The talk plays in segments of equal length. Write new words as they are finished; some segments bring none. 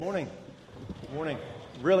Morning. Morning.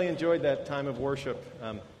 Really enjoyed that time of worship.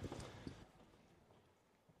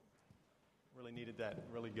 Really needed that.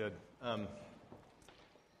 Really good.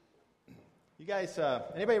 You guys,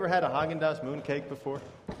 anybody ever had a Haagen-Dazs mooncake before?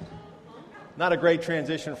 Not a great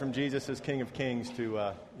transition from Jesus as King of Kings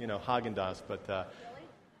to, Haagen-Dazs, but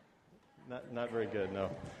not very good, no.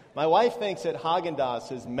 My wife thinks that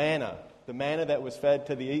Haagen-Dazs is manna, the manna that was fed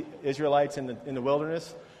to the Israelites in the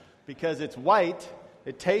wilderness, because it's white.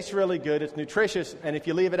 It tastes really good, it's nutritious, and if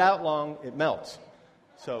you leave it out long, it melts.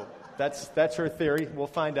 So that's her theory. We'll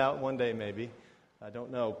find out one day maybe. I don't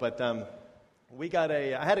know. But I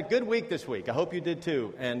had a good week this week. I hope you did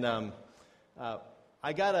too. And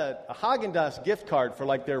I got a Haagen-Dazs gift card for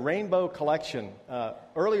like their rainbow collection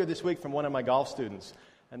earlier this week from one of my golf students.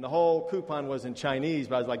 And the whole coupon was in Chinese,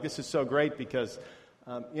 but I was like, this is so great because,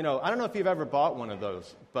 I don't know if you've ever bought one of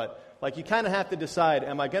those, but like you kind of have to decide,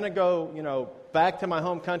 am I going to go, back to my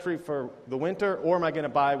home country for the winter, or am I going to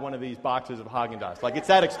buy one of these boxes of Haagen-Dazs? Like, it's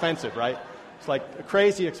that expensive, right? It's like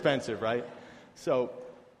crazy expensive, right? So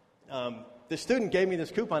the student gave me this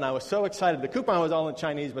coupon. I was so excited. The coupon was all in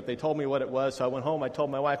Chinese, but they told me what it was. So I went home. I told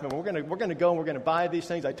my wife, we're going to go and we're going to buy these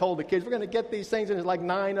things. I told the kids, we're going to get these things, and there's like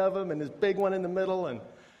 9 of them, and this big one in the middle. And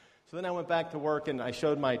so then I went back to work, and I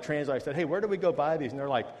showed my translator. I said, hey, where do we go buy these? And they're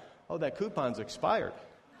like, oh, that coupon's expired.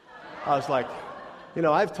 I was like,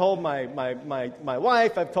 I've told my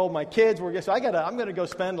wife, I've told my kids, I'm going to go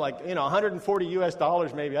spend like,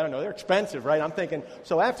 $140 maybe. I don't know. They're expensive, right? I'm thinking,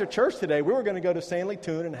 so after church today, we were going to go to St.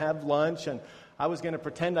 Lee-Tune and have lunch, and I was going to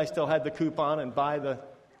pretend I still had the coupon and buy the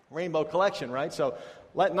rainbow collection, right? So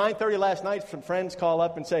at 9:30 last night, some friends call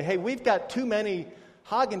up and say, hey, we've got too many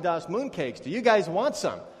Haagen-Dazs mooncakes. Do you guys want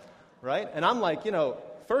some? Right? And I'm like,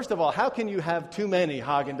 first of all, how can you have too many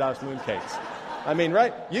Haagen-Dazs mooncakes? I mean,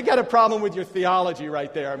 right? You got a problem with your theology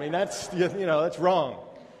right there. I mean, that's wrong.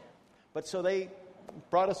 But so they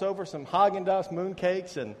brought us over some Haagen-Dazs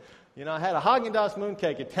mooncakes, and, I had a Haagen-Dazs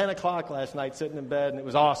mooncake at 10 o'clock last night sitting in bed, and it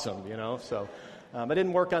was awesome, So I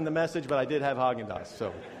didn't work on the message, but I did have Haagen-Dazs,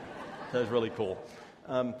 so that was really cool.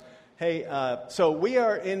 So we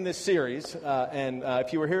are in this series, and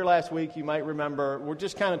if you were here last week, you might remember, we're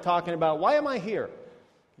just kind of talking about, why am I here?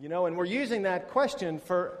 And we're using that question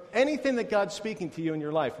for anything that God's speaking to you in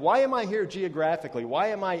your life. Why am I here geographically? Why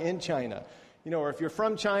am I in China? Or if you're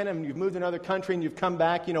from China and you've moved to another country and you've come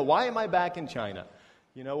back, why am I back in China?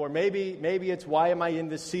 Or maybe it's why am I in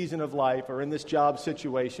this season of life or in this job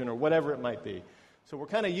situation or whatever it might be. So we're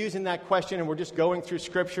kind of using that question, and we're just going through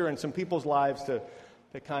Scripture and some people's lives to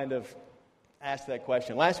kind of ask that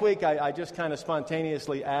question. Last week, I just kind of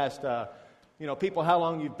spontaneously asked people how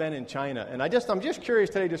long you've been in China. And I'm just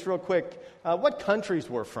curious today, just real quick, what countries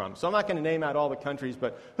we're from. So I'm not going to name out all the countries,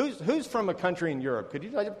 but who's from a country in Europe?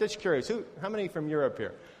 I'm just curious. How many from Europe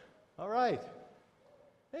here? All right.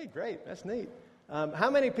 Hey, great. That's neat.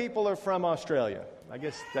 How many people are from Australia? I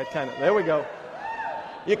guess there we go.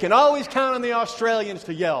 You can always count on the Australians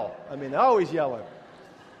to yell. I mean, they're always yelling.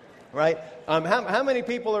 Right? How many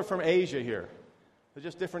people are from Asia here? They're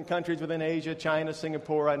just different countries within Asia, China,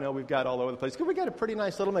 Singapore. I know we've got all over the place. We got a pretty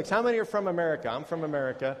nice little mix. How many are from America? I'm from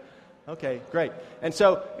America. Okay, great. And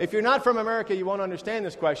so if you're not from America, you won't understand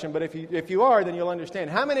this question. But if you are, then you'll understand.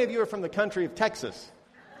 How many of you are from the country of Texas?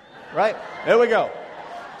 Right? There we go.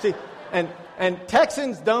 See, and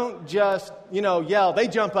Texans don't just, yell. They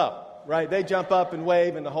jump up, right? They jump up and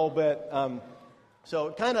wave and the whole bit.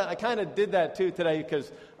 So I kind of did that too today because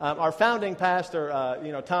our founding pastor,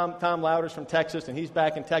 Tom Louder's from Texas, and he's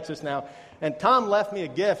back in Texas now. And Tom left me a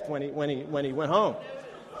gift when he went home,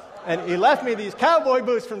 and he left me these cowboy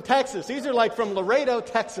boots from Texas. These are like from Laredo,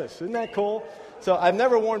 Texas. Isn't that cool? So I've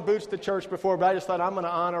never worn boots to church before, but I just thought I'm going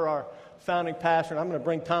to honor our founding pastor, and I'm going to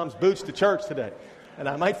bring Tom's boots to church today. And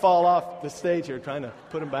I might fall off the stage here trying to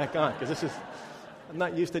put them back on because I'm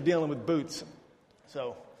not used to dealing with boots.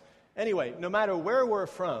 So. Anyway, no matter where we're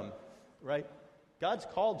from, right, God's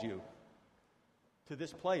called you to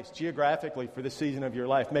this place geographically for this season of your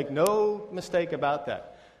life. Make no mistake about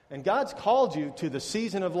that. And God's called you to the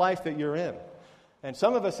season of life that you're in. And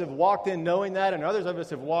some of us have walked in knowing that, and others of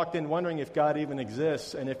us have walked in wondering if God even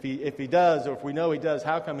exists. And if he does, or if we know he does,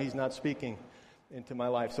 how come he's not speaking into my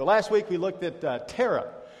life? So last week we looked at Terah.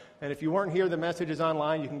 And if you weren't here, the message is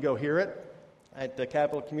online. You can go hear it at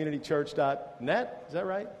capitalcommunitychurch.net. Is that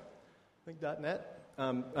right? I think .net.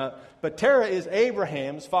 But Terah is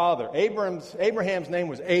Abraham's father. Abraham's name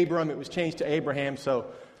was Abram. It was changed to Abraham. So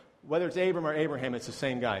whether it's Abram or Abraham, it's the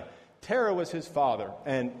same guy. Terah was his father.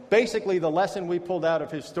 And basically the lesson we pulled out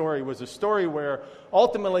of his story was a story where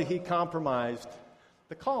ultimately he compromised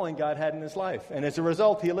the calling God had in his life. And as a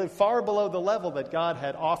result, he lived far below the level that God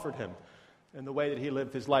had offered him in the way that he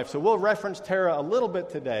lived his life. So we'll reference Terah a little bit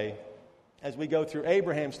today as we go through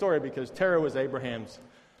Abraham's story, because Terah was Abraham's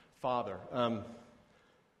father.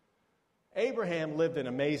 Abraham lived an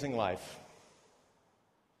amazing life.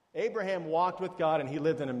 Abraham walked with God, and he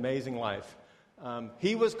lived an amazing life.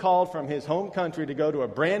 He was called from his home country to go to a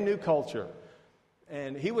brand new culture.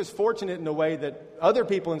 And he was fortunate in a way that other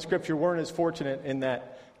people in Scripture weren't as fortunate, in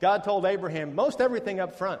that God told Abraham most everything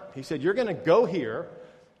up front. He said, you're going to go here.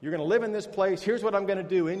 You're going to live in this place. Here's what I'm going to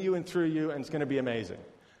do in you and through you, and it's going to be amazing.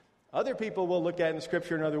 Other people we'll look at in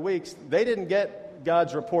Scripture in other weeks, they didn't get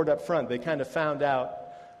God's report up front. They kind of found out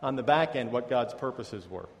on the back end what God's purposes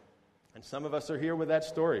were. And some of us are here with that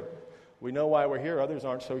story. We know why we're here. Others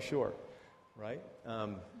aren't so sure, right?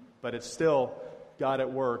 But it's still God at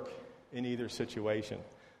work in either situation.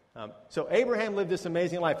 So Abraham lived this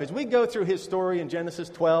amazing life. As we go through his story in Genesis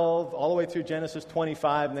 12, all the way through Genesis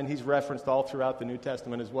 25, and then he's referenced all throughout the New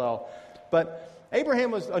Testament as well. But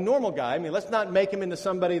Abraham was a normal guy. I mean, let's not make him into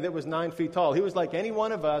somebody that was 9 feet tall. He was like any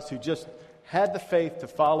one of us who just had the faith to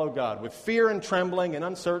follow God with fear and trembling and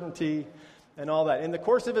uncertainty and all that. In the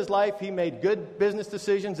course of his life, he made good business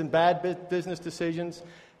decisions and bad business decisions.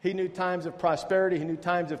 He knew times of prosperity. He knew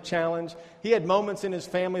times of challenge. He had moments in his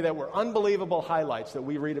family that were unbelievable highlights that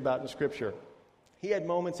we read about in Scripture. He had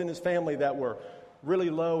moments in his family that were really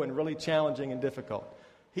low and really challenging and difficult.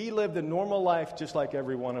 He lived a normal life just like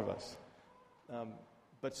every one of us.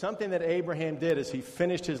 But something that Abraham did as he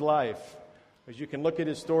finished his life, as you can look at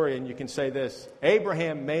his story and you can say this: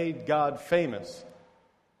 Abraham made God famous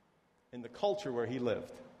in the culture where he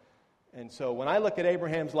lived. And so when I look at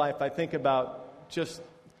Abraham's life, I think about just,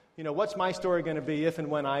 what's my story going to be if and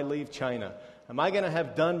when I leave China? Am I going to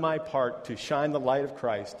have done my part to shine the light of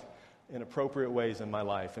Christ in appropriate ways in my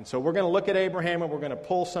life? And so we're going to look at Abraham, and we're going to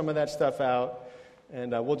pull some of that stuff out,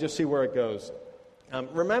 and we'll just see where it goes.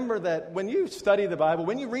 Remember that when you study the Bible,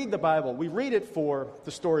 when you read the Bible, we read it for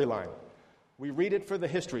the storyline. We read it for the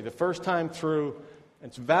history, the first time through.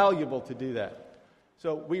 It's valuable to do that.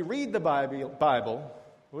 So we read the Bible,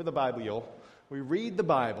 or the Bible, we read the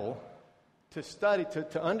Bible to study,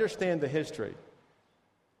 to understand the history.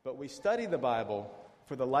 But we study the Bible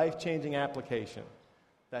for the life-changing application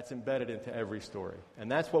that's embedded into every story. And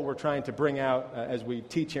that's what we're trying to bring out as we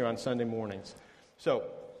teach here on Sunday mornings. So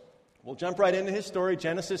we'll jump right into his story.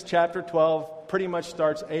 Genesis chapter 12 pretty much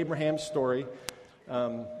starts Abraham's story.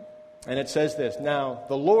 And it says this: Now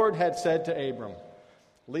the Lord had said to Abram,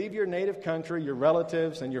 leave your native country, your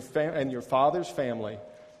relatives, and your father's family,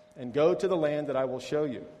 and go to the land that I will show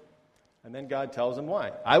you. And then God tells him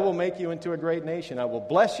why. I will make you into a great nation. I will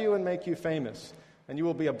bless you and make you famous, and you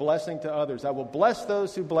will be a blessing to others. I will bless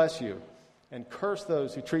those who bless you, and curse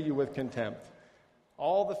those who treat you with contempt.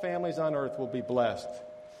 All the families on earth will be blessed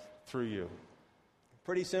through you.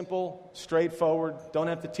 Pretty simple, straightforward. Don't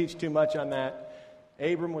have to teach too much on that.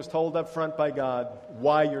 Abram was told up front by God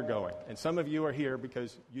why you're going. And some of you are here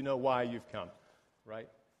because you know why you've come, right?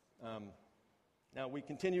 Now we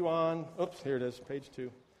continue on. Oops, here it is, page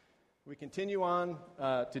 2. We continue on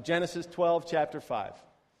to Genesis 12, chapter 5.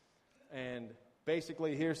 And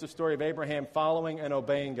basically, here's the story of Abraham following and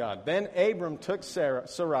obeying God. Then Abram took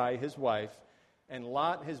Sarai, his wife, and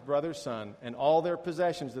Lot, his brother's son, and all their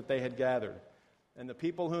possessions that they had gathered, and the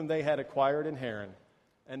people whom they had acquired in Haran,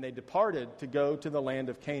 and they departed to go to the land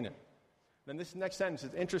of Canaan. Then this next sentence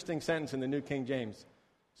is an interesting sentence in the New King James.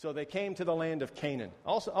 So they came to the land of Canaan.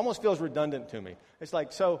 Also, almost feels redundant to me. It's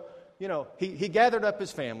like, he gathered up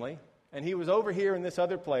his family, and he was over here in this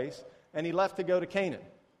other place, and he left to go to Canaan.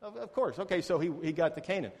 Of course, okay, so he got to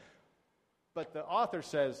Canaan. But the author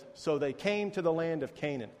says, so they came to the land of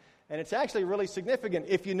Canaan. And it's actually really significant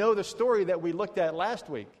if you know the story that we looked at last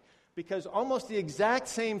week, because almost the exact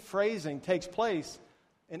same phrasing takes place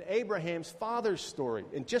in Abraham's father's story.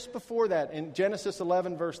 And just before that, in Genesis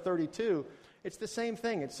 11, verse 32, it's the same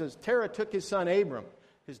thing. It says, Terah took his son Abram,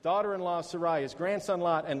 his daughter-in-law Sarai, his grandson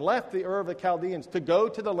Lot, and left the Ur of the Chaldeans to go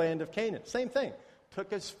to the land of Canaan. Same thing. Took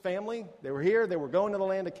his family. They were here. They were going to the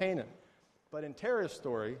land of Canaan. But in Terah's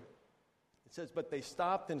story, it says, but they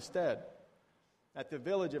stopped instead at the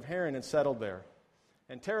village of Haran and settled there.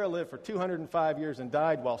 And Terah lived for 205 years and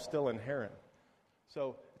died while still in Haran.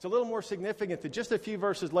 So it's a little more significant to just a few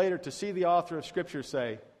verses later to see the author of Scripture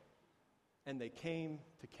say, and they came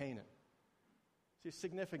to Canaan. It's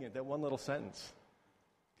significant, that one little sentence.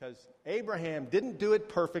 Because Abraham didn't do it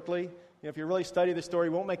perfectly. If you really study the story,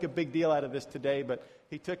 we won't make a big deal out of this today, but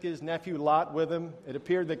he took his nephew Lot with him. It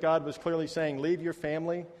appeared that God was clearly saying, leave your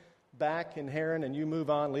family back in Haran and you move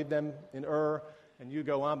on, leave them in Ur, and you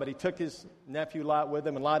go on. But he took his nephew Lot with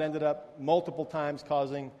him, and Lot ended up multiple times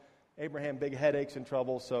causing Abraham big headaches and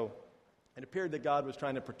trouble. So it appeared that God was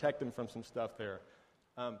trying to protect him from some stuff there.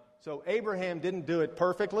 So Abraham didn't do it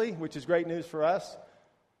perfectly, which is great news for us,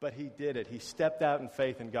 but he did it. He stepped out in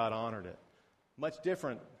faith, and God honored it. Much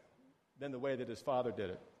different than the way that his father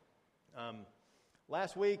did it.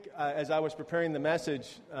 Last week, as I was preparing the message,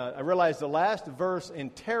 I realized the last verse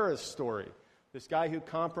in Terah's story, this guy who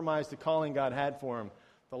compromised the calling God had for him,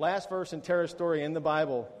 the last verse in Terah's story in the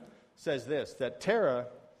Bible says this, that Terah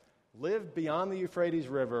lived beyond the Euphrates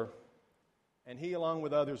River, and he, along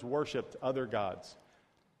with others, worshipped other gods.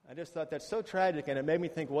 I just thought that's so tragic, and it made me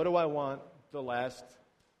think, what do I want the last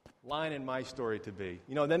line in my story to be?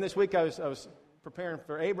 Then this week I was preparing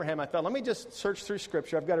for Abraham. I thought, let me just search through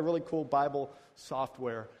Scripture. I've got a really cool Bible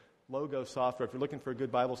software, Logos software. If you're looking for a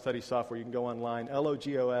good Bible study software, you can go online,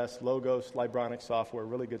 Logos, Logos, Libronic software,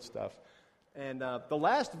 really good stuff. And the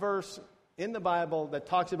last verse in the Bible that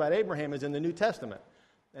talks about Abraham is in the New Testament.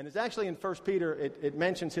 And it's actually in 1 Peter, it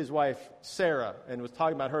mentions his wife, Sarah, and was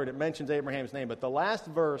talking about her, and it mentions Abraham's name. But the last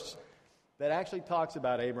verse that actually talks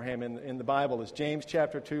about Abraham in the Bible is James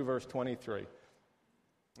chapter 2, verse 23.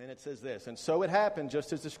 And it says this, and so it happened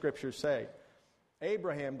just as the Scriptures say.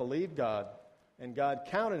 Abraham believed God, and God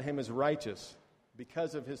counted him as righteous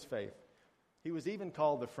because of his faith. He was even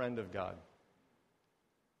called the friend of God.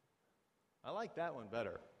 I like that one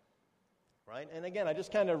better, right? And again, I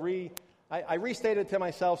just kind of I restated it to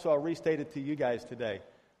myself, so I'll restate it to you guys today.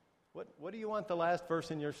 What do you want the last verse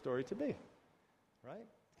in your story to be? Right?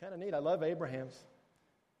 It's kind of neat. I love Abraham's.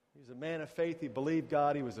 He was a man of faith. He believed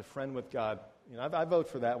God. He was a friend with God. I vote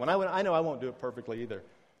for that one. I know I won't do it perfectly either.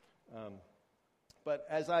 But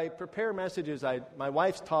as I prepare messages, my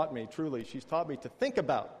wife's taught me, truly, she's taught me to think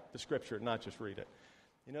about the Scripture, not just read it.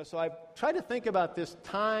 So I try to think about this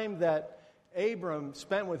time that Abram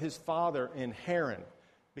spent with his father in Haran,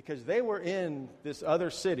 because they were in this other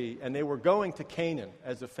city, and they were going to Canaan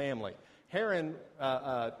as a family. Haran,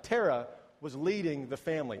 Terah, was leading the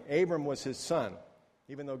family. Abram was his son.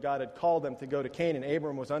 Even though God had called them to go to Canaan,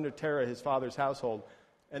 Abram was under Terah, his father's household.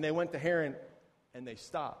 And they went to Haran, and they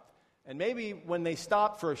stopped. And maybe when they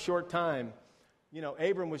stopped for a short time,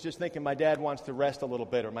 Abram was just thinking, my dad wants to rest a little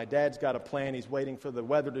bit, or my dad's got a plan, he's waiting for the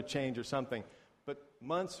weather to change or something. But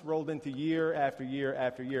months rolled into year after year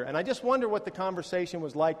after year. And I just wonder what the conversation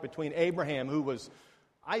was like between Abraham, who was,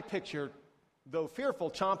 I picture, though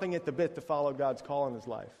fearful, chomping at the bit to follow God's call in his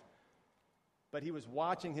life. But he was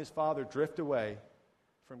watching his father drift away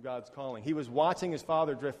from God's calling. He was watching his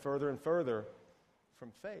father drift further and further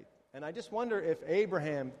from faith. And I just wonder if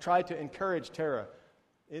Abraham tried to encourage Terah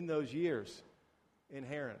in those years in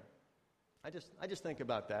Haran. I just think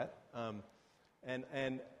about that.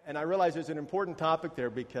 And I realize there's an important topic there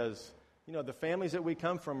because, the families that we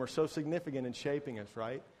come from are so significant in shaping us,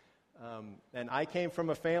 right? And I came from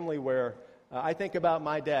a family where I think about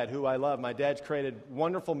my dad, who I love. My dad's created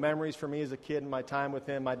wonderful memories for me as a kid in my time with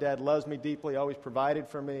him. My dad loves me deeply, always provided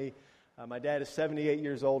for me. My dad is 78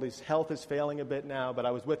 years old. His health is failing a bit now, but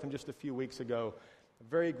I was with him just a few weeks ago. I'm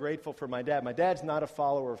very grateful for my dad. My dad's not a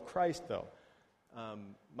follower of Christ, though.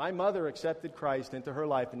 My mother accepted Christ into her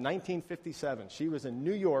life in 1957. She was in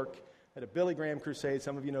New York at a Billy Graham crusade.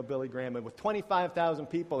 Some of you know Billy Graham. And with 25,000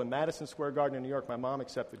 people in Madison Square Garden in New York, my mom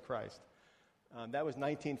accepted Christ. That was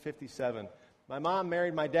 1957. My mom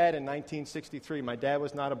married my dad in 1963. My dad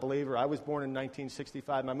was not a believer. I was born in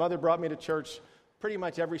 1965. My mother brought me to church pretty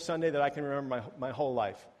much every Sunday that I can remember my whole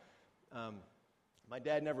life. My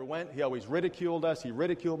dad never went. He always ridiculed us. He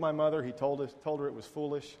ridiculed my mother. He told her it was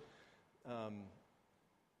foolish.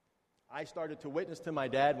 I started to witness to my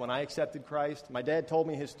dad when I accepted Christ. My dad told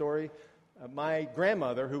me his story. My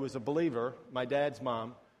grandmother, who was a believer, my dad's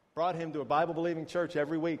mom, brought him to a Bible-believing church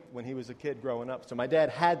every week when he was a kid growing up. So my dad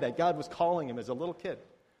had that. God was calling him as a little kid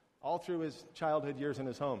all through his childhood years in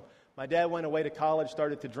his home. My dad went away to college,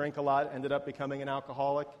 started to drink a lot, ended up becoming an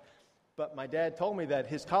alcoholic. But my dad told me that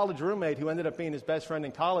his college roommate, who ended up being his best friend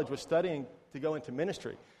in college, was studying to go into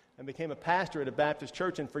ministry and became a pastor at a Baptist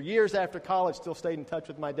church. And for years after college, still stayed in touch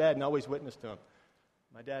with my dad and always witnessed to him.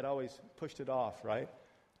 My dad always pushed it off, right?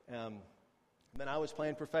 Then I was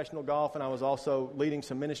playing professional golf, and I was also leading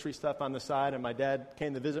some ministry stuff on the side. And my dad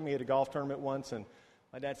came to visit me at a golf tournament once, and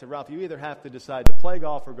my dad said, "Ralph, you either have to decide to play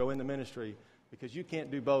golf or go into ministry because you can't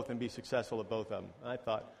do both and be successful at both of them." And I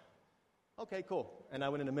thought, okay, cool. And I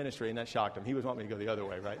went into ministry, and that shocked him. He was wanting me to go the other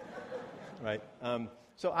way, right? Right.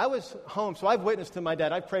 So I was home. So I've witnessed to my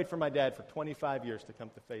dad. I've prayed for my dad for 25 years to come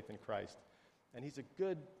to faith in Christ. And he's a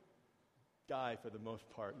good guy for the most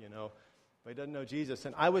part, you know. But he doesn't know Jesus.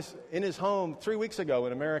 And I was in his home 3 weeks ago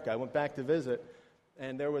in America. I went back to visit.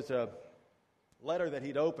 and there was a letter that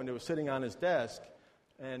he'd opened. It was sitting on his desk,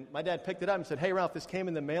 and my dad picked it up and said, "Hey, Ralph, this came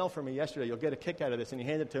in the mail for me yesterday. You'll get a kick out of this." And he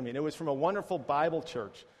handed it to me, and it was from a wonderful Bible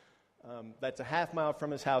church that's a half mile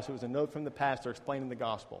from his house. It was a note from the pastor explaining the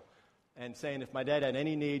gospel and saying if my dad had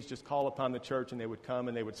any needs, just call upon the church, and they would come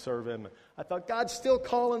and they would serve him. I thought, God's still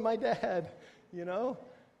calling my dad, you know?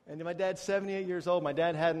 And my dad's 78 years old. My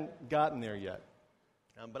dad hadn't gotten there yet,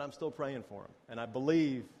 but I'm still praying for him. And I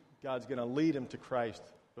believe God's going to lead him to Christ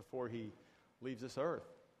before he leaves this earth.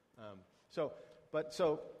 So,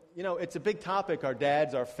 it's a big topic, our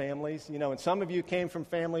dads, our families. And some of you came from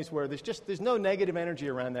families where there's no negative energy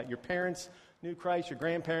around that. Your parents knew Christ, your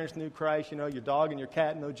grandparents knew Christ, your dog and your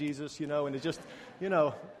cat know Jesus, and it's just,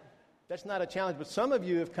 that's not a challenge. But some of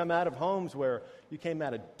you have come out of homes where you came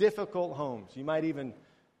out of difficult homes. You might even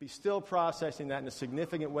be still processing that in a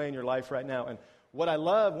significant way in your life right now. And one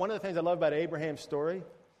of the things I love about Abraham's story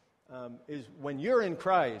is when you're in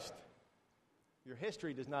Christ, your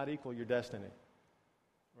history does not equal your destiny.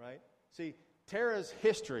 Right? See, Terah's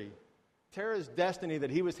destiny that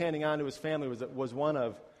he was handing on to his family was one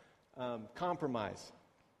of compromise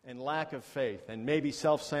and lack of faith and maybe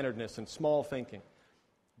self-centeredness and small thinking.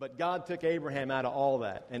 But God took Abraham out of all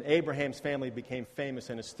that, and Abraham's family became famous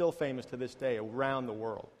and is still famous to this day around the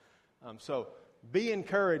world. So be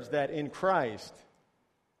encouraged that in Christ,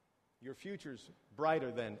 your future's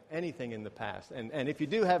brighter than anything in the past. And if you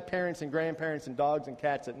do have parents and grandparents and dogs and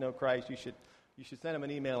cats that know Christ, you should send him an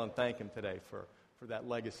email and thank him today for that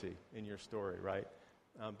legacy in your story, right?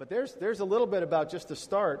 But there's a little bit about just to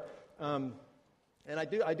start, and I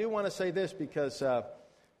do want to say this because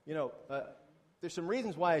there's some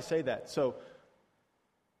reasons why I say that. So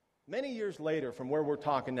many years later, from where we're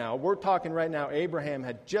talking right now. Abraham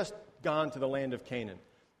had just gone to the land of Canaan,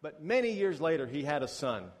 but many years later he had a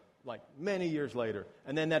son, like many years later,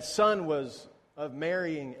 and then that son was of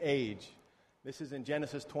marrying age. This is in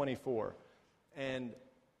Genesis 24. And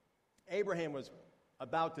Abraham was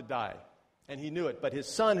about to die, and he knew it. But his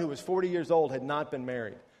son, who was 40 years old, had not been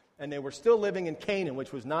married. And they were still living in Canaan,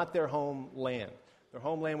 which was not their homeland. Their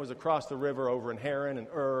homeland was across the river over in Haran and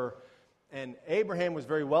Ur. And Abraham was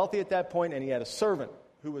very wealthy at that point, and he had a servant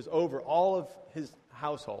who was over all of his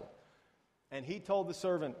household. And he told the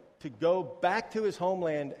servant to go back to his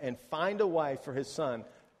homeland and find a wife for his son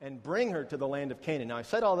and bring her to the land of Canaan. Now, I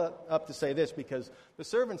set all that up to say this because the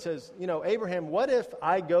servant says, Abraham, what if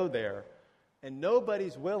I go there and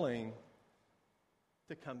nobody's willing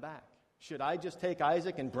to come back? Should I just take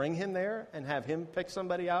Isaac and bring him there and have him pick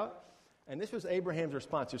somebody out? And this was Abraham's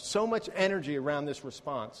response. There's so much energy around this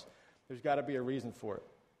response. There's got to be a reason for it.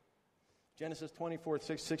 Genesis 24,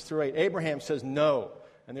 6 through 8. Abraham says no.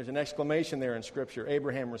 And there's an exclamation there in Scripture.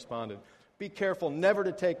 Abraham responded, "Be careful never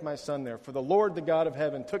to take my son there, for the Lord, the God of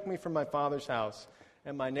heaven, took me from my father's house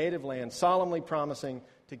and my native land, solemnly promising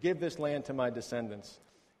to give this land to my descendants.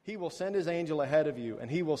 He will send his angel ahead of you, and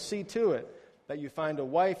he will see to it that you find a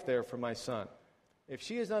wife there for my son. If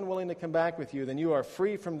she is unwilling to come back with you, then you are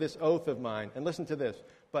free from this oath of mine." And listen to this.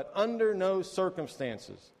 "But under no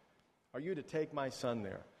circumstances are you to take my son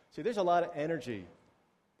there." See, there's a lot of energy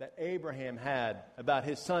that Abraham had about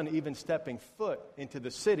his son even stepping foot into the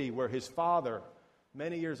city where his father,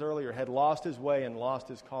 many years earlier, had lost his way and lost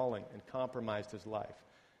his calling and compromised his life.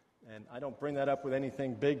 And I don't bring that up with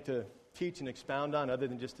anything big to teach and expound on other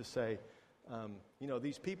than just to say,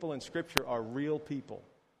 these people in Scripture are real people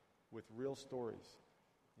with real stories,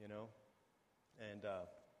 And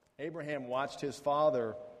Abraham watched his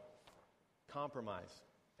father compromise,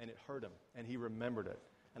 and it hurt him, and he remembered it.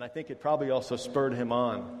 And I think it probably also spurred him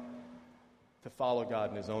on to follow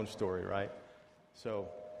God in his own story, right? So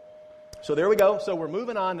there we go. So we're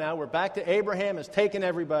moving on now. We're back to Abraham has taken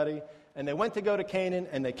everybody, and they went to go to Canaan,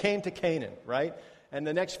 and they came to Canaan, right? And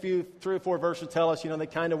the next 3 or 4 verses tell us, they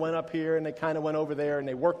kind of went up here, and they kind of went over there, and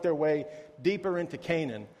they worked their way deeper into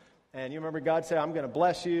Canaan. And you remember God said, "I'm going to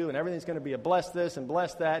bless you, and everything's going to be a bless this and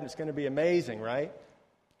bless that, and it's going to be amazing," right?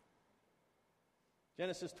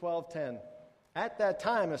 Genesis 12:10. "At that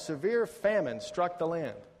time, a severe famine struck the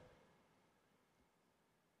land."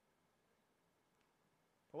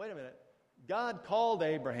 Well, wait a minute. God called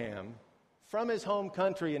Abraham from his home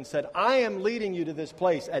country and said, "I am leading you to this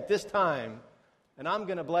place at this time, and I'm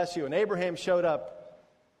going to bless you." And Abraham showed up.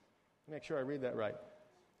 Let me make sure I read that right.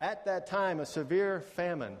 "At that time, a severe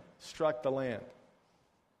famine struck the land."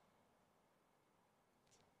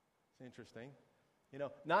 It's interesting.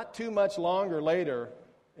 Not too much longer later,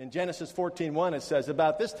 in Genesis 14:1, it says,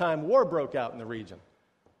 about this time, war broke out in the region.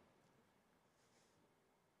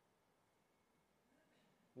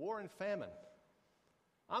 War and famine.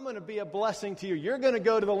 I'm going to be a blessing to you. You're going to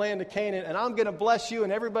go to the land of Canaan, and I'm going to bless you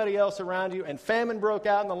and everybody else around you. And famine broke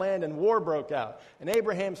out in the land, and war broke out. And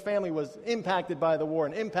Abraham's family was impacted by the war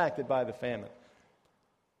and impacted by the famine.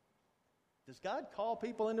 Does God call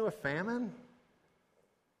people into a famine?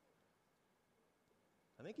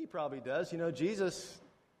 I think he probably does. Jesus,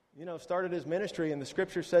 started his ministry, and the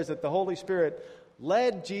Scripture says that the Holy Spirit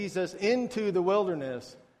led Jesus into the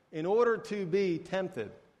wilderness in order to be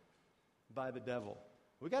tempted by the devil.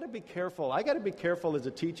 We've got to be careful. I got to be careful as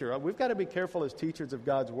a teacher. We've got to be careful as teachers of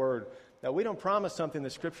God's Word that we don't promise something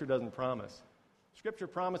that Scripture doesn't promise. Scripture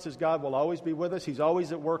promises God will always be with us. He's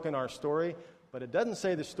always at work in our story, but it doesn't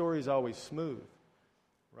say the story is always smooth,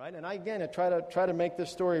 right? And I try to make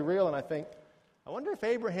this story real, and I think, I wonder if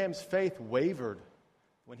Abraham's faith wavered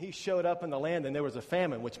when he showed up in the land and there was a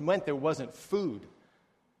famine, which meant there wasn't food.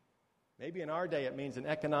 Maybe in our day it means an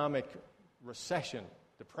economic recession,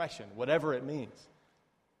 depression, whatever it means.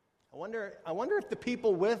 I wonder if the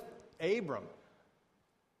people with Abram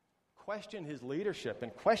questioned his leadership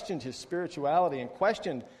and questioned his spirituality and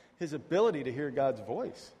questioned his ability to hear God's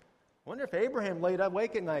voice. I wonder if Abraham laid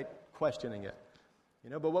awake at night questioning it.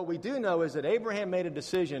 But what we do know is that Abraham made a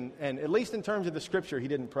decision, and at least in terms of the Scripture, he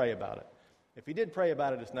didn't pray about it. If he did pray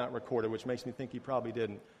about it, it's not recorded, which makes me think he probably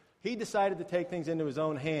didn't. He decided to take things into his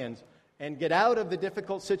own hands and get out of the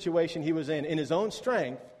difficult situation he was in his own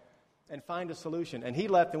strength, and find a solution. And he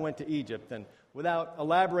left and went to Egypt. And without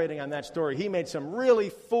elaborating on that story, he made some really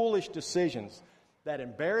foolish decisions that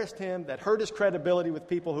embarrassed him, that hurt his credibility with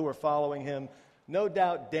people who were following him, no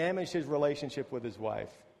doubt damaged his relationship with his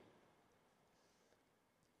wife.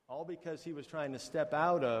 All because he was trying to step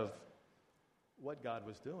out of what God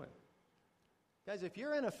was doing. Guys, if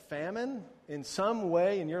you're in a famine in some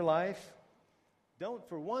way in your life, don't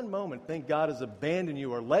for one moment think God has abandoned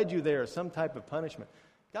you or led you there as some type of punishment.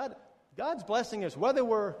 God's blessing us, whether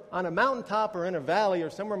we're on a mountaintop or in a valley or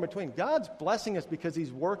somewhere in between. God's blessing us because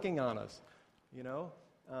He's working on us.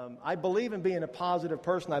 I believe in being a positive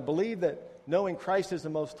person. I believe that knowing Christ is the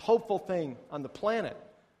most hopeful thing on the planet.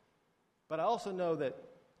 But I also know that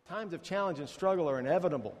times of challenge and struggle are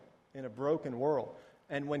inevitable in a broken world.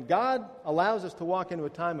 And when God allows us to walk into a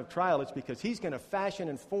time of trial, it's because He's going to fashion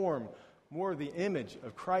and form more of the image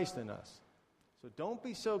of Christ in us. So don't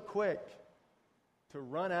be so quick to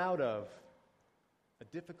run out of a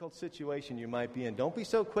difficult situation you might be in. Don't be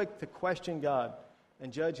so quick to question God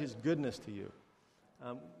and judge His goodness to you.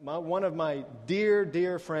 One of my dear,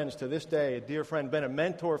 dear friends to this day, a dear friend, been a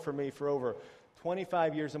mentor for me for over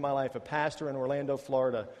 25 years of my life, a pastor in Orlando,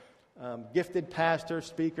 Florida, gifted pastor,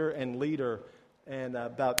 speaker, and leader. And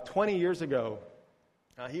about 20 years ago,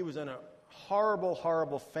 he was in a horrible,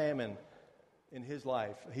 horrible famine in his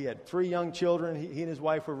life. He had 3 young children he and his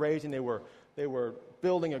wife were raising. They were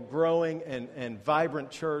building a growing and vibrant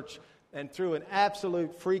church. And through an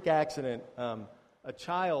absolute freak accident, a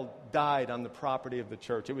child died on the property of the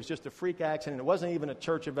church. It was just a freak accident. It wasn't even a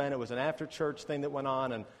church event. It was an after-church thing that went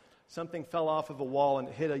on, and something fell off of a wall and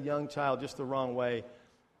hit a young child just the wrong way.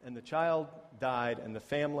 And the child died, and the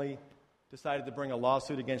family decided to bring a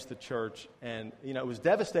lawsuit against the church. And, it was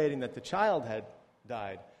devastating that the child had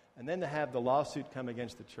died. And then to have the lawsuit come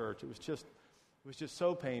against the church, it was just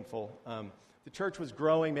so painful. The church was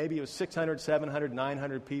growing. Maybe it was 600, 700,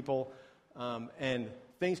 900 people. And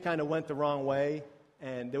things kind of went the wrong way.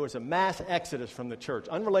 And there was a mass exodus from the church,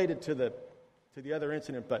 unrelated to the other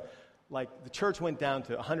incident, but the church went down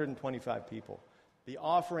to 125 people. The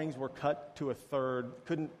offerings were cut to a third,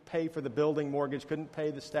 couldn't pay for the building mortgage, couldn't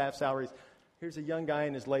pay the staff salaries. Here's a young guy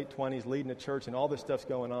in his late 20s leading a church, and all this stuff's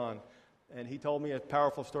going on. And he told me a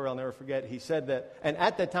powerful story I'll never forget. He said that, and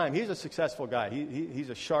at that time, he's a successful guy. He's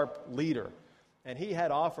a sharp leader. And he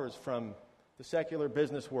had offers from the secular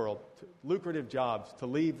business world, lucrative jobs, to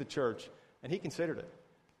leave the church, and he considered it.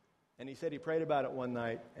 And he said he prayed about it one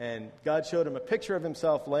night, and God showed him a picture of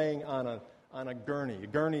himself laying on a gurney. A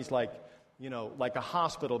gurney's like a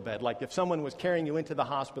hospital bed. Like if someone was carrying you into the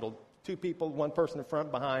hospital, 2 people, 1 person in front,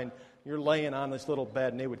 behind, you're laying on this little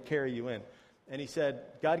bed, and they would carry you in. And he said,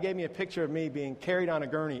 God gave me a picture of me being carried on a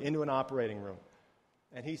gurney into an operating room.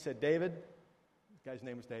 And he said, David, the guy's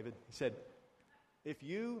name was David, he said, I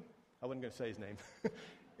wasn't going to say his name.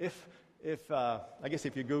 I guess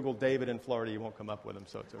if you Google David in Florida, you won't come up with him,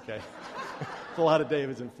 so it's okay. There's a lot of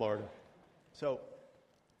Davids in Florida. So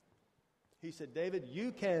he said, David,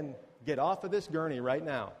 you can get off of this gurney right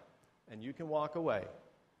now, and you can walk away,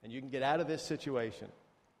 and you can get out of this situation.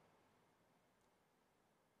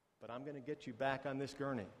 But I'm going to get you back on this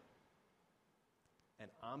gurney,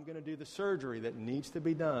 and I'm going to do the surgery that needs to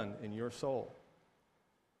be done in your soul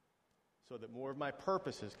so that more of my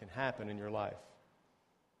purposes can happen in your life.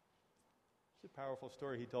 It's a powerful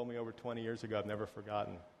story he told me over 20 years ago. I've never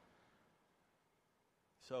forgotten.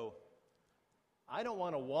 So, I don't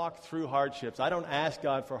want to walk through hardships. I don't ask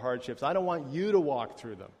God for hardships. I don't want you to walk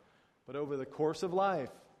through them. But over the course of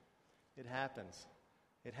life, it happens.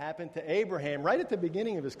 It happened to Abraham right at the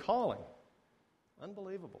beginning of his calling.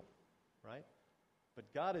 Unbelievable, right?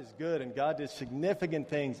 But God is good, and God did significant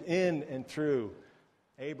things in and through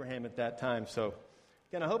Abraham at that time. So,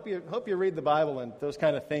 again, I hope you read the Bible, and those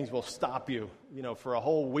kind of things will stop you, for a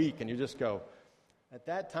whole week, and you just go, at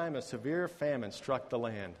that time a severe famine struck the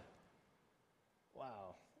land.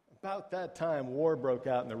 Wow. About that time, war broke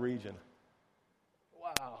out in the region.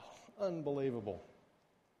 Wow. Unbelievable.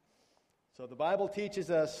 So the Bible teaches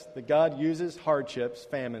us that God uses hardships,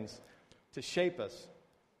 famines, to shape us.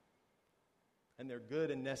 And they're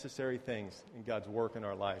good and necessary things in God's work in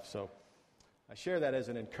our life. So I share that as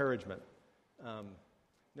an encouragement.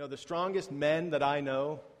 The strongest men that I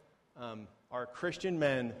know are Christian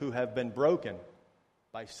men who have been broken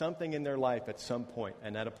by something in their life at some point.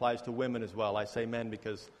 And that applies to women as well. I say men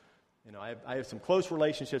because, I have some close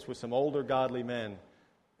relationships with some older godly men.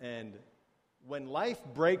 And when life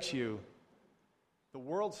breaks you, the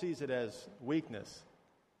world sees it as weakness.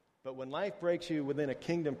 But when life breaks you within a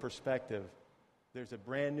kingdom perspective, there's a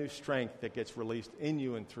brand new strength that gets released in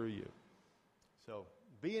you and through you. So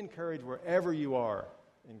be encouraged wherever you are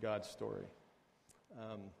in God's story.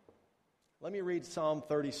 Let me read Psalm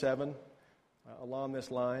 37 along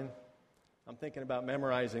this line. I'm thinking about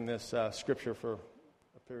memorizing this scripture for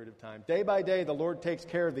a period of time. Day by day, the Lord takes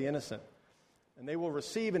care of the innocent, and they will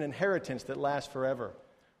receive an inheritance that lasts forever.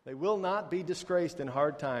 They will not be disgraced in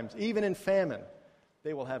hard times. Even in famine,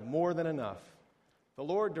 they will have more than enough. The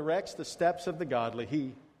Lord directs the steps of the godly.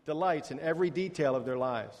 He delights in every detail of their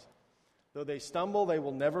lives. Though they stumble, they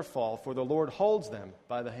will never fall, for the Lord holds them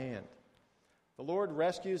by the hand. The Lord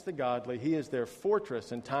rescues the godly. He is their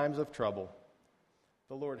fortress in times of trouble.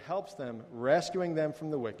 The Lord helps them, rescuing them from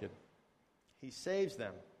the wicked. He saves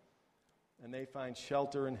them, and they find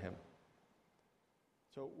shelter in Him.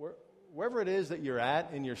 So wherever it is that you're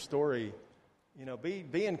at in your story,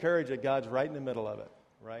 be encouraged that God's right in the middle of it,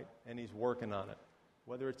 right? And He's working on it.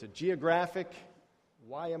 Whether it's a geographic,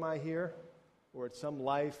 why am I here? Or it's some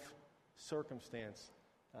life circumstance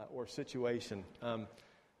or situation.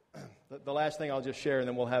 The last thing I'll just share, and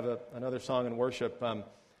then we'll have another song and worship.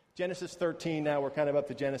 Genesis 13 now, we're kind of up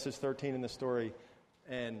to Genesis 13 in the story.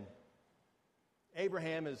 And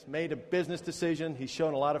Abraham has made a business decision. He's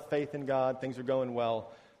shown a lot of faith in God. Things are going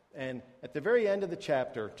well. And at the very end of the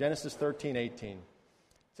chapter, Genesis 13:18, it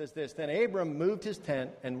says this, Then Abram moved his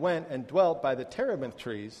tent and went and dwelt by the terebinth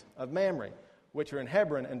trees of Mamre, which are in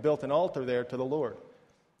Hebron, and built an altar there to the Lord.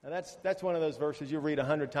 Now that's one of those verses you read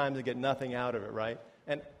 100 times and get nothing out of it, right?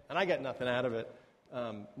 And I get nothing out of it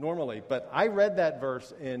normally. But I read that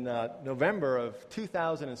verse in November of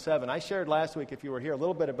 2007. I shared last week, if you were here, a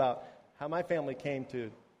little bit about how my family came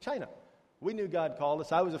to China. We knew God called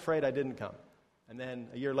us. I was afraid I didn't come. And then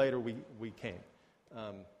a year later, we came.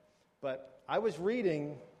 But I was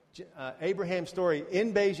reading Abraham's story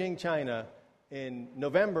in Beijing, China, in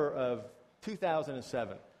November of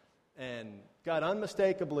 2007. And God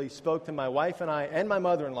unmistakably spoke to my wife and I and my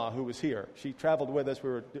mother-in-law, who was here. She traveled with us. We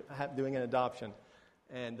were doing an adoption.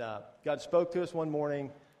 And God spoke to us one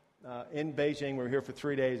morning in Beijing. We were here for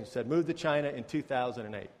 3 days and said, move to China in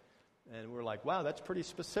 2008. And we were like, wow, that's pretty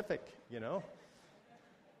specific,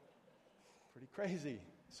 Pretty crazy.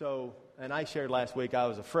 So, and I shared last week, I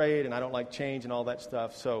was afraid and I don't like change and all that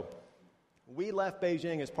stuff. So we left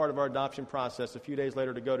Beijing as part of our adoption process a few days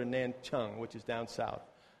later to go to Nanchang, which is down south.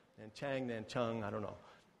 Nanchang, I don't know.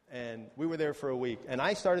 And we were there for a week. And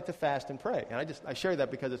I started to fast and pray. And I share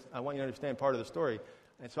that because I want you to understand part of the story.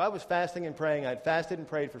 And so I was fasting and praying. I had fasted and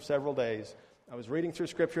prayed for several days. I was reading through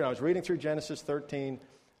Scripture, and I was reading through Genesis 13.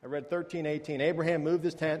 I read 13:18. Abraham moved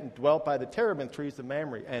his tent and dwelt by the terebinth trees of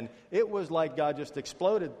Mamre. And it was like God just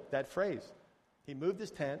exploded that phrase. He moved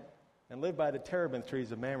his tent and lived by the terebinth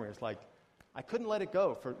trees of Mamre. It's like, I couldn't let it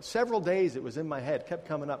go. For several days it was in my head, kept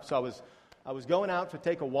coming up. So I was going out to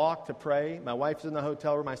take a walk to pray. My wife's in the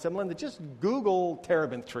hotel room. I said, Melinda, just Google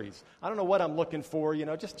terebinth trees. I don't know what I'm looking for,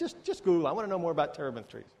 just Google. I want to know more about terebinth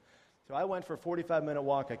trees. So I went for a 45-minute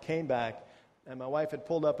walk. I came back, and my wife had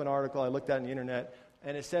pulled up an article. I looked at it on the internet,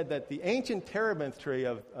 and it said that the ancient terebinth tree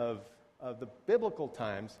of the biblical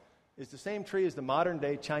times is the same tree as the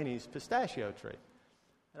modern-day Chinese pistachio tree.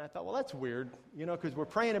 And I thought, well, that's weird, because we're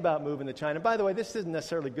praying about moving to China. By the way, this isn't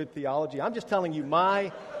necessarily good theology. I'm just telling you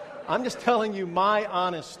my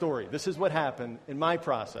honest story. This is what happened in my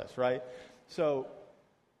process, right? So,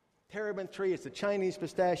 terebinth tree, it's the Chinese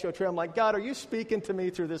pistachio tree. I'm like, God, are you speaking to me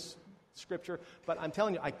through this scripture, but I'm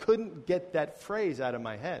telling you, I couldn't get that phrase out of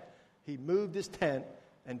my head. He moved his tent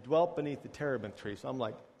and dwelt beneath the terebinth tree. So I'm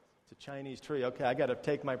like, it's a Chinese tree. Okay, I got to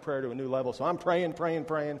take my prayer to a new level. So I'm praying.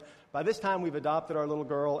 By this time, we've adopted our little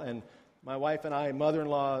girl, and my wife and I,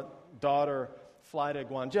 mother-in-law, daughter, fly to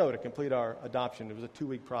Guangzhou to complete our adoption. It was a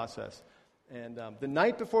 2-week process. And the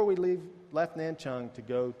night before we left Nanchang to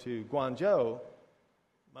go to Guangzhou,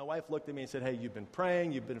 my wife looked at me and said, hey, you've been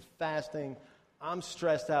praying, you've been fasting, I'm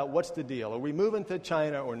stressed out, what's the deal? Are we moving to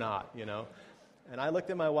China or not, And I looked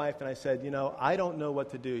at my wife and I said, I don't know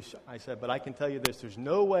what to do. I said, but I can tell you this, there's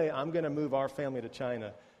no way I'm going to move our family to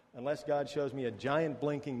China unless God shows me a giant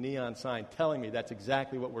blinking neon sign telling me that's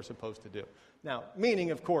exactly what we're supposed to do. Now,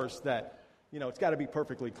 meaning, of course, that, it's got to be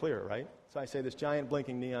perfectly clear, right? So I say this giant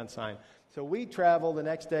blinking neon sign. So we travel the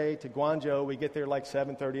next day to Guangzhou. We get there like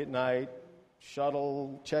 7:30 at night,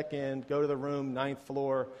 shuttle, check in, go to the room, 9th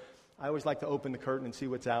floor. I always like to open the curtain and see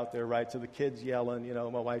what's out there, right? So the kids yelling,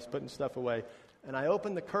 my wife's putting stuff away. And I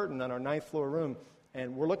open the curtain on our 9th floor room,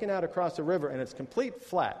 and we're looking out across the river, and it's complete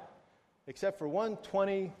flat, except for one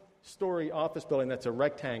 20-story office building that's a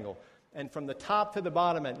rectangle. And from the top to the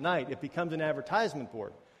bottom at night, it becomes an advertisement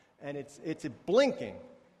board. And it's a blinking,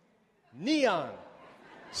 neon,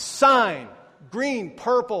 sign, green,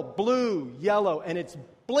 purple, blue, yellow, and it's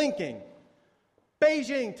blinking.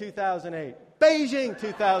 Beijing 2008, Beijing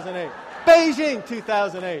 2008, Beijing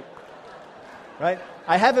 2008. Right?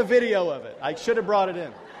 I have a video of it. I should have brought it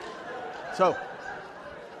in. So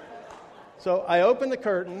I open the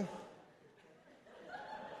curtain,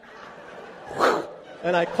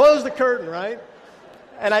 and I close the curtain, right?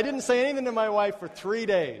 And I didn't say anything to my wife for 3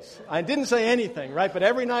 days. I didn't say anything, right? But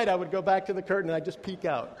every night I would go back to the curtain and I'd just peek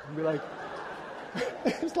out and be like,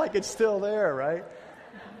 it's like it's still there, right?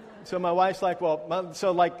 So my wife's like,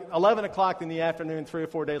 so like 11 o'clock in the afternoon, 3 or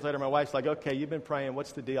 4 days later, my wife's like, okay, you've been praying.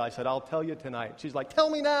 What's the deal? I said, I'll tell you tonight. She's like, tell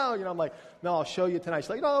me now. I'm like, no, I'll show you tonight.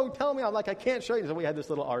 She's like, no, tell me. I'm like, I can't show you. So we had this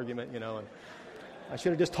little argument, and I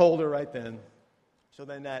should have just told her right then. So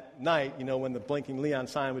then that night, when the blinking neon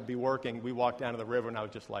sign would be working, we walked down to the river, and I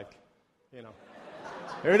was just like,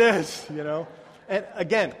 here it is, And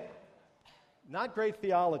again, not great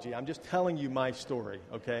theology. I'm just telling you my story,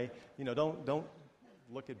 okay? Don't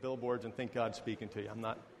look at billboards and think God's speaking to you. I'm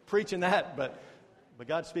not preaching that, but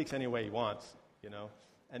God speaks any way He wants,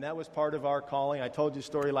 And that was part of our calling. I told you a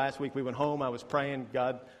story last week. We went home. I was praying.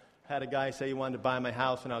 God had a guy say he wanted to buy my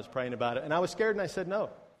house, and I was praying about it. And I was scared, and I said no.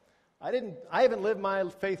 I haven't lived my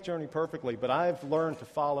faith journey perfectly, but I've learned to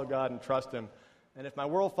follow God and trust Him. And if my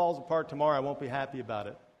world falls apart tomorrow, I won't be happy about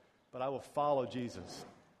it. But I will follow Jesus,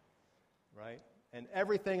 right? And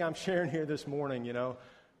everything I'm sharing here this morning,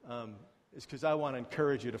 is because I want to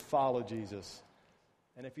encourage you to follow Jesus.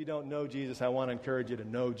 And if you don't know Jesus, I want to encourage you to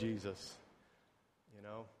know Jesus.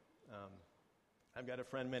 I've got a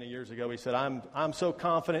friend many years ago. He said, I'm so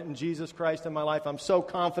confident in Jesus Christ in my life. I'm so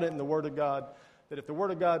confident in the Word of God that if the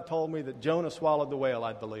Word of God told me that Jonah swallowed the whale,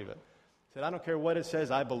 I'd believe it. He said, I don't care what it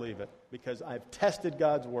says, I believe it because I've tested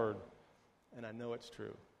God's Word and I know it's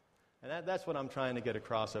true. And that's what I'm trying to get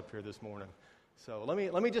across up here this morning. So let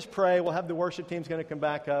me just pray. We'll have the worship team's going to come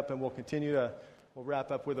back up, and we'll we'll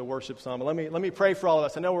wrap up with a worship song. But let me pray for all of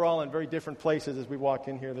us. I know we're all in very different places as we walk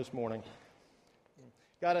in here this morning.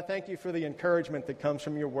 God, I thank you for the encouragement that comes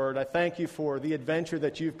from your word. I thank you for the adventure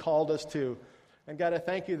that you've called us to. And God, I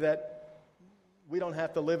thank you that we don't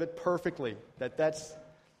have to live it perfectly, that's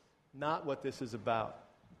not what this is about.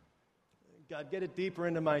 God, get it deeper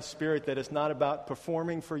into my spirit that it's not about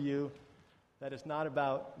performing for you, that it's not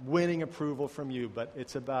about winning approval from you, but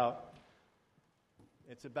it's about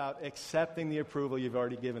accepting the approval you've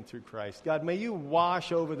already given through Christ. God, may you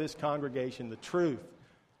wash over this congregation the truth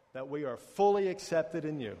that we are fully accepted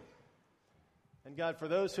in you. And God, for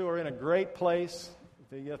those who are in a great place,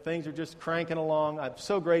 things are just cranking along, I'm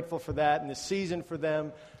so grateful for that and the season for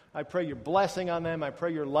them. I pray your blessing on them. I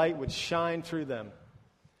pray your light would shine through them.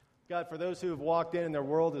 God, for those who have walked in and their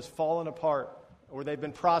world has fallen apart, or they've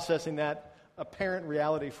been processing that apparent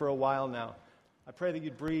reality for a while now, I pray that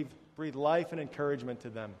you'd breathe life and encouragement to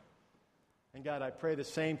them. And God, I pray the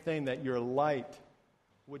same thing, that your light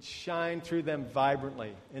would shine through them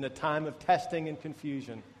vibrantly in a time of testing and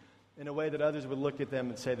confusion, in a way that others would look at them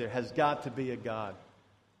and say, there has got to be a God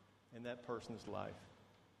in that person's life.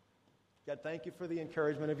 God, thank you for the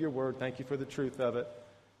encouragement of your word. Thank you for the truth of it.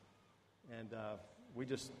 And we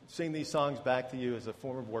just sing these songs back to you as a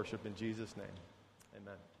form of worship in Jesus' name.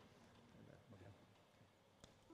 Amen.